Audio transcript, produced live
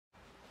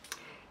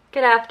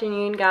Good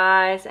afternoon,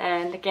 guys,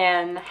 and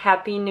again,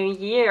 Happy New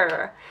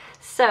Year!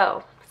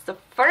 So, it's the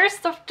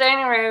 1st of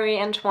January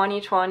in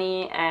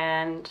 2020,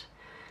 and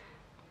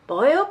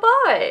boy oh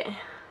boy,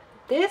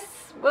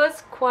 this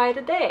was quite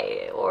a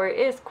day, or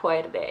is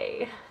quite a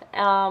day.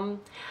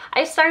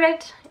 I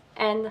started,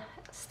 and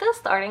still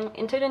starting,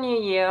 into the new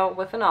year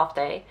with an off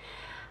day.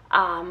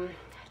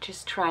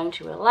 Just trying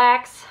to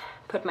relax,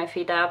 put my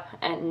feet up,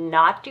 and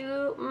not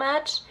do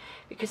much,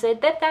 because I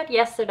did that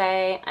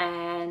yesterday,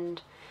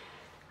 and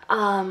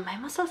my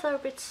muscles are a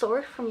bit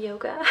sore from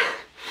yoga,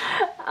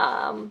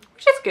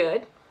 which is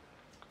good,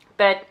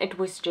 but it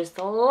was just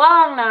a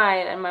long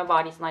night and my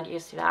body's not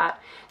used to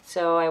that.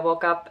 So I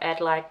woke up at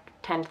like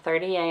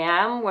 10:30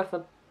 a.m. with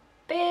a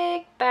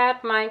big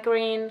bad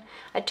migraine.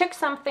 I took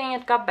something,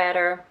 it got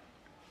better,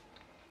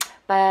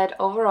 but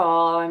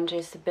overall I'm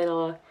just a bit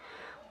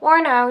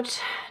worn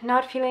out,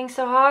 not feeling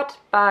so hot,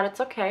 but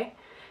it's okay.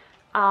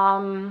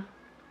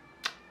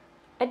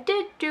 I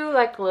did do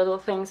like little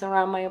things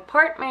around my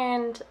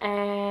apartment,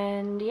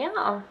 and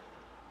yeah,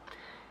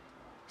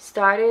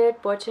 started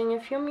watching a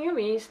few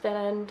movies that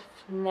I've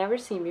never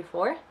seen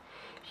before,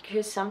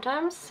 because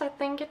sometimes I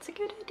think it's a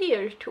good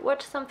idea to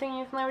watch something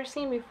you've never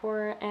seen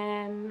before.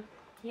 And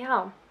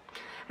yeah,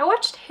 I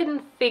watched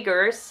Hidden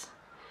Figures,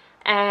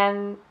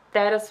 and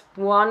that is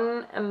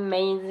one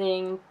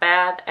amazing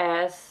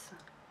badass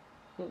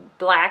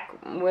black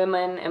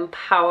women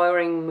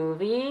empowering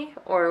movie,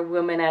 or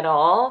women at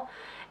all.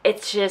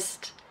 It's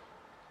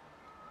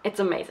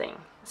amazing.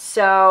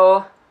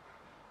 So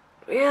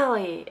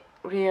really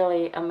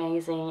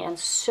amazing and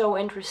so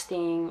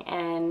interesting.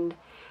 And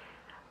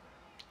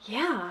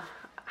yeah,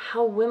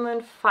 how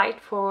women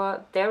fight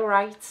for their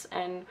rights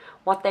and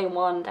what they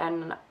want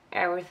and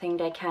everything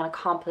they can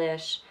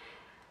accomplish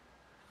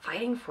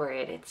fighting for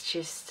it.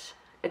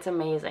 It's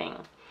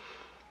amazing.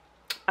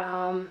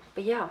 But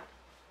yeah,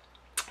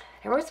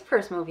 there was the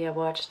first movie I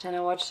watched, and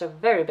I watched a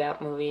very bad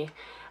movie.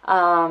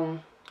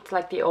 It's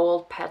like the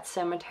old Pet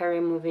Cemetery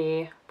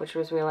movie, which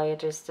was really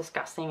just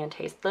disgusting and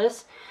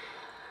tasteless.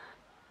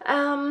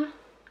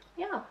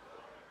 Yeah.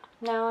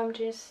 Now I'm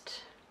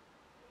just...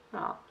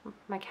 Oh,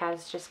 my cat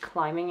is just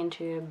climbing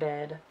into her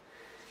bed.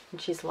 And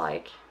she's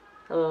like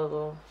a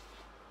little...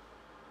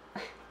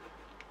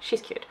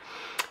 She's cute.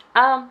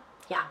 Yeah,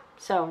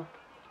 so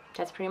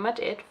that's pretty much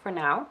it for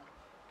now.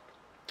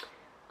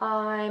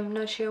 I'm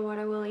not sure what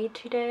I will eat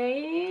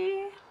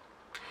today,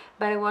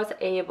 but I was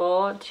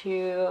able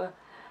to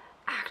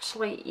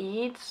actually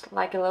eat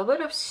like a little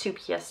bit of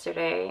soup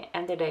yesterday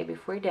and the day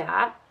before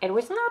that. It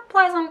was not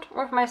pleasant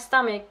with my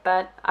stomach,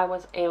 but I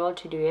was able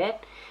to do it.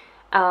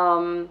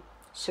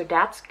 So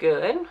that's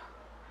good.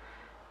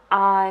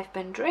 I've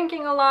been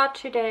drinking a lot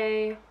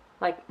today,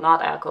 like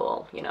not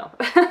alcohol, you know.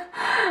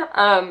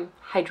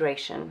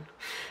 Hydration,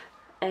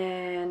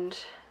 and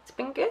it's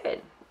been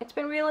good. It's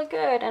been really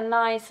good and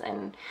nice,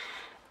 and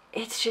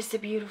it's just a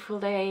beautiful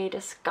day.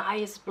 The sky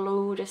is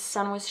blue, the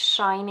sun was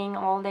shining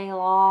all day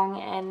long,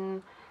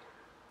 and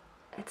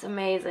it's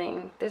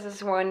amazing. This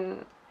is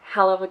one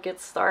hell of a good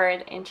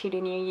start into the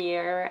new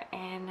year,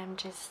 and I'm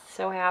just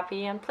so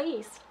happy and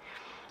pleased.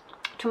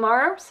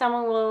 Tomorrow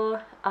someone will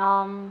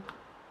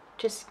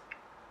just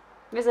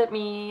visit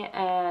me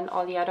and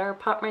all the other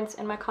apartments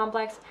in my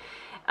complex,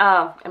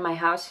 in my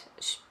house,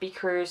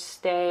 because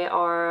they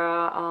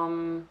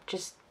are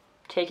just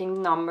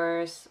taking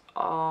numbers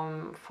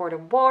for the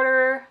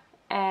water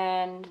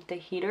and the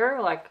heater,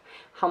 like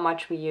how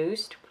much we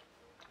used,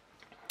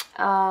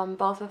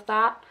 both of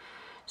that.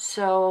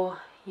 So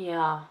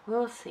yeah,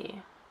 we'll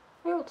see.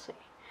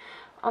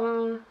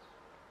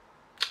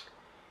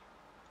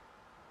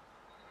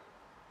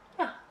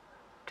 Yeah,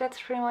 that's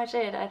pretty much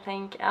it, I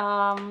think.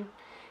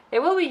 They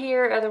will be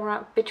here at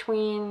around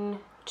between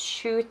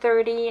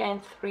 2:30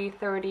 and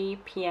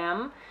 3:30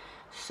 p.m.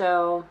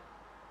 So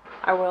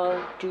I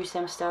will do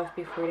some stuff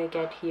before they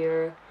get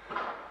here,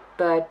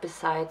 but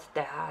besides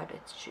that,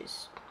 it's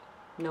just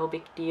no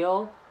big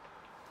deal.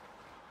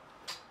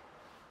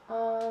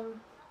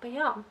 But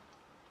yeah,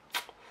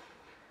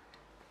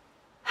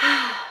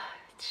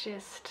 it's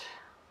just,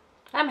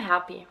 I'm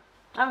happy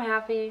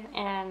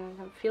and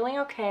I'm feeling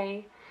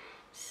okay.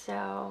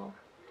 So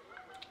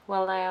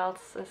what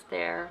else is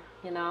there,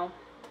 you know?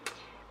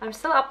 I'm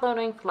still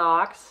uploading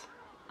vlogs.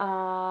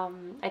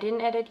 I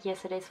didn't edit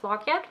yesterday's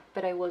vlog yet,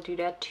 but I will do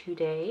that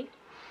today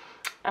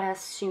as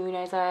soon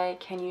as I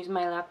can use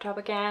my laptop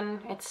again.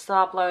 It's still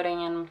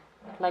uploading, and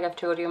like I've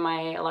told you,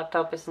 my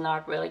laptop is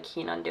not really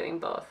keen on doing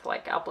both,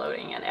 like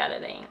uploading and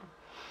editing,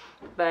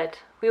 but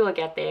we will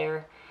get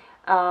there.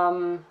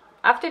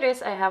 After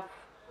this, I have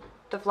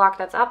the vlog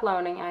that's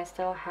uploading. I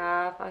still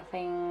have, I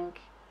think,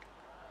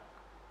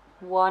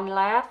 one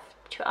left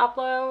to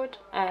upload,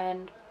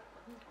 and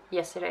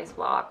yesterday's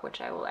vlog, which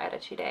I will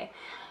edit today.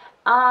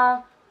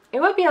 It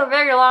will be a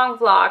very long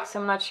vlog, so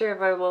I'm not sure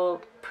if I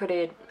will put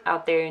it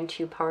out there in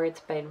 2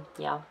 parts, but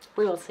yeah,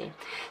 we will see.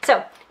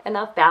 So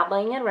enough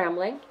babbling and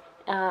rambling.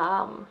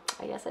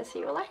 I guess I'll see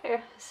you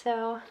later.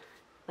 So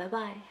bye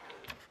bye.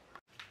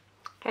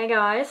 Hey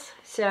guys,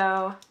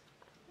 so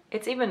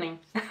it's evening.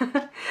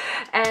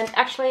 And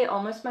actually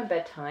almost my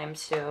bedtime,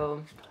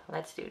 so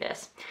let's do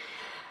this.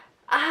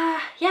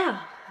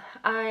 Yeah,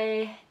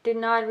 I did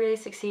not really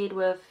succeed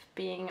with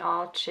being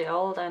all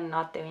chilled and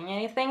not doing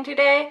anything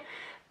today,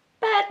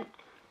 but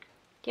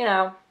you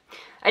know,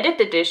 I did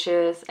the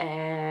dishes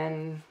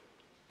and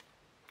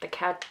the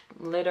cat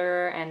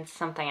litter and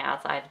something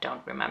else I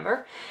don't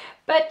remember.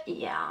 But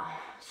yeah,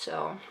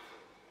 so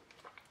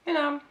you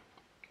know,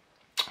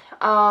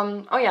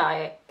 oh yeah,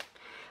 I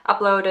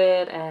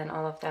uploaded and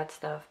all of that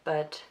stuff,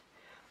 but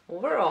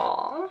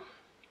overall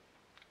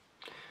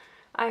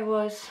I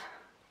was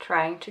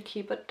trying to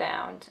keep it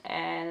down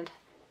and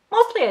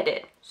mostly I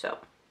did. So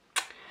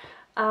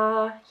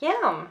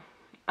yeah,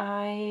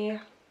 I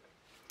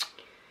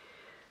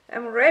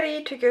am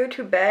ready to go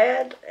to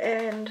bed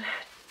and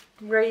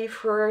ready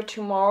for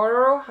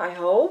tomorrow, I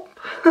hope.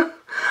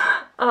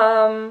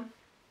 I'm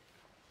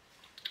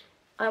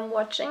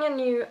watching a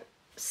new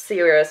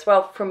series.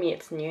 Well, for me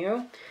it's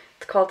new.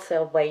 It's called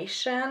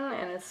Salvation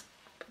and it's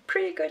a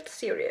pretty good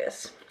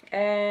series.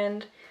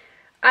 And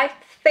I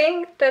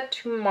think that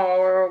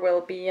tomorrow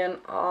will be an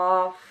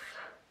off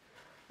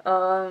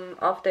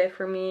day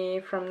for me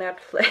from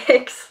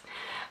Netflix.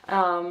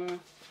 I'll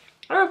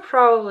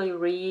probably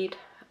read,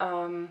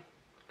 you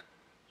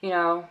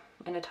know,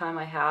 in the time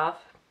I have.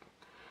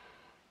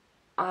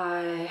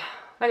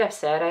 Like I've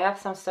said, I have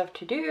some stuff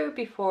to do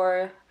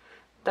before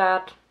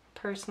that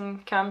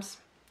person comes.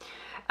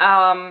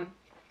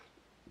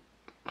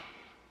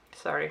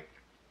 Sorry.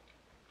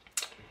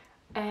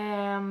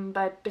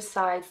 But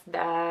besides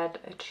that,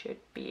 it should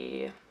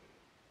be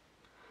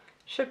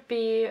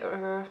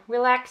a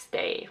relaxed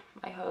day,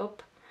 I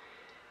hope.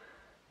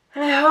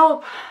 And I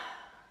hope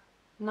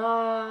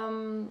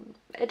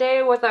a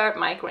day without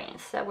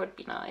migraines. That would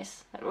be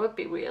nice. That would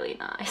be really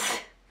nice.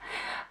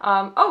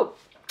 Oh,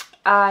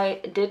 I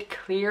did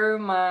clear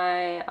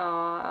my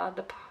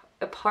the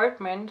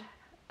apartment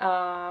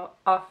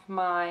of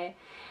my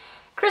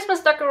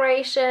Christmas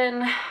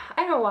decoration. I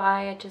don't know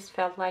why, I just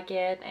felt like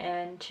it,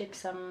 and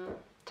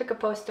took a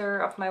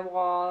poster off my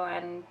wall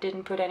and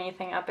didn't put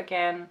anything up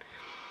again.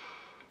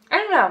 I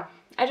don't know,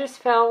 I just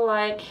felt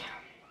like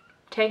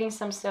taking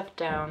some stuff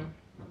down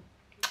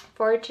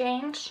for a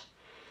change.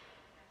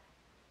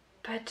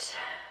 But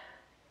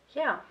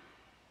yeah,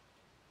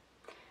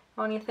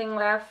 only thing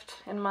left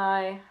in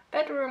my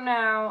bedroom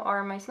now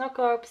are my snow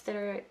globes that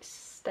are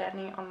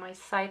standing on my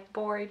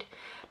sideboard.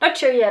 Not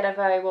sure yet if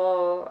I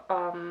will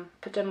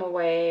put them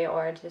away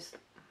or just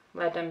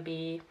let them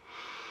be.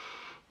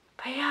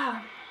 But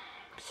yeah,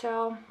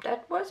 so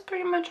that was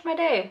pretty much my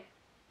day.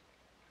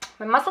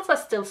 My muscles are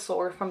still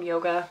sore from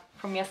yoga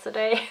from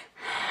yesterday.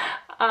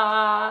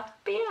 But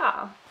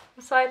yeah,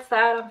 besides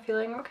that, I'm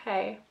feeling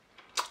okay.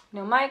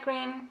 No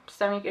migraine,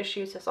 stomach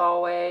issues as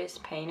always,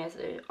 pain as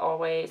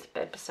always,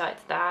 but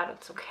besides that,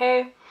 it's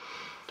okay.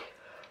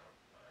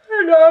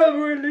 And I'm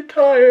really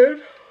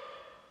tired,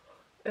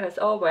 as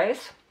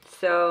always.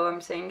 So I'm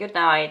saying good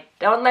night.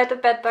 Don't let the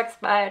bed bugs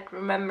bite.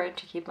 Remember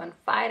to keep on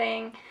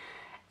fighting.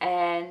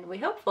 And we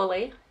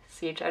hopefully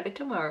see each other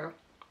tomorrow.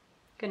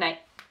 Good night.